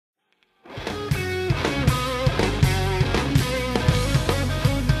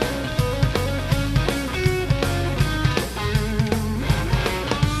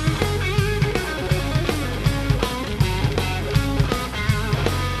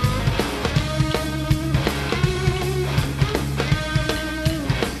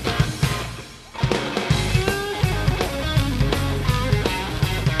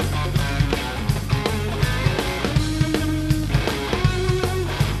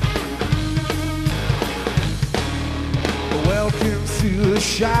to the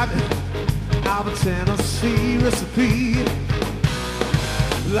shop of a Tennessee recipe.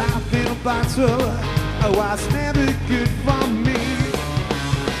 Life in a bottle was never good for me.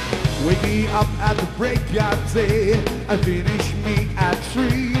 Wake me up at the break of day and finish me at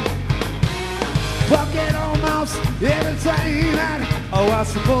 3. Forget almost everything that I was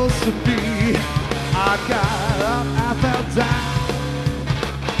supposed to be. I got up, I fell down,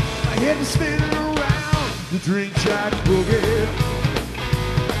 my head was spinning around. The drink jack boogie,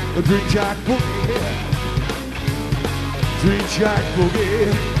 the drink jack boogie, drink jack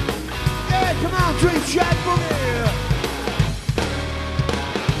boogie. Yeah, come on, drink jack boogie.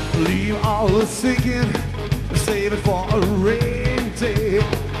 Leave all the thinking, save it for a rainy day.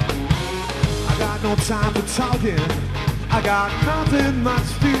 I got no time for talking, I got nothing much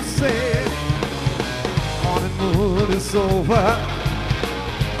to say. Morning mood is over,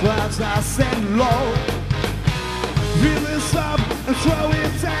 clouds are setting low. Fill this up and throw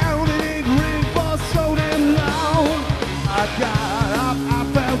it down, it ain't rain for so damn long. I got up, I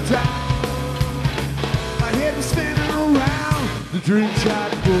fell down, my head was spinning around. The drink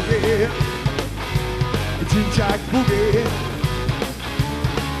jack boogie, the drink jack boogie,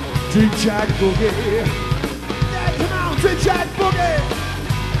 drink jack boogie. Yeah, come on, drink jack boogie.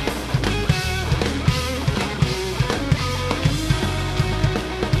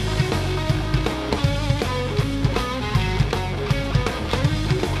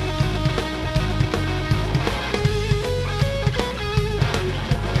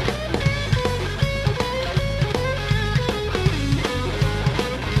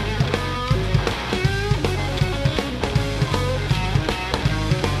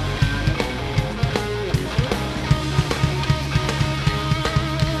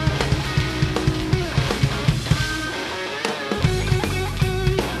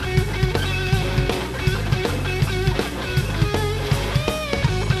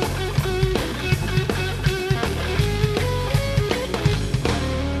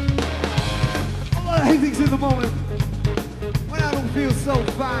 Things in the moment when I don't feel so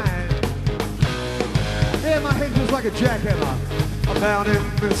fine. Yeah, my head feels like a jackhammer. I'm down in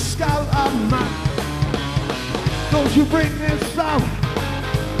the skull of mine. Don't you bring this up,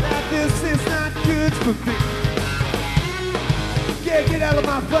 that this is not good for me. Yeah, get out of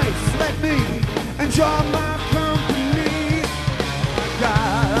my face, let me enjoy my company. I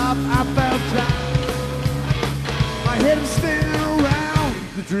got up, I fell down, my head was spinning around.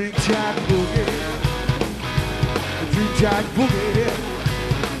 The drink jack boogie, drink jack boogie.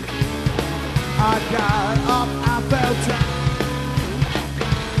 I got up, I fell down,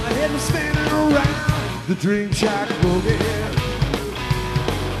 my head was spinning around. The drink jack boogie,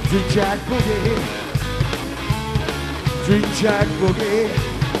 drink jack boogie, drink jack boogie.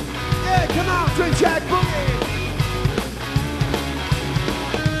 Yeah, come on, drink jack boogie.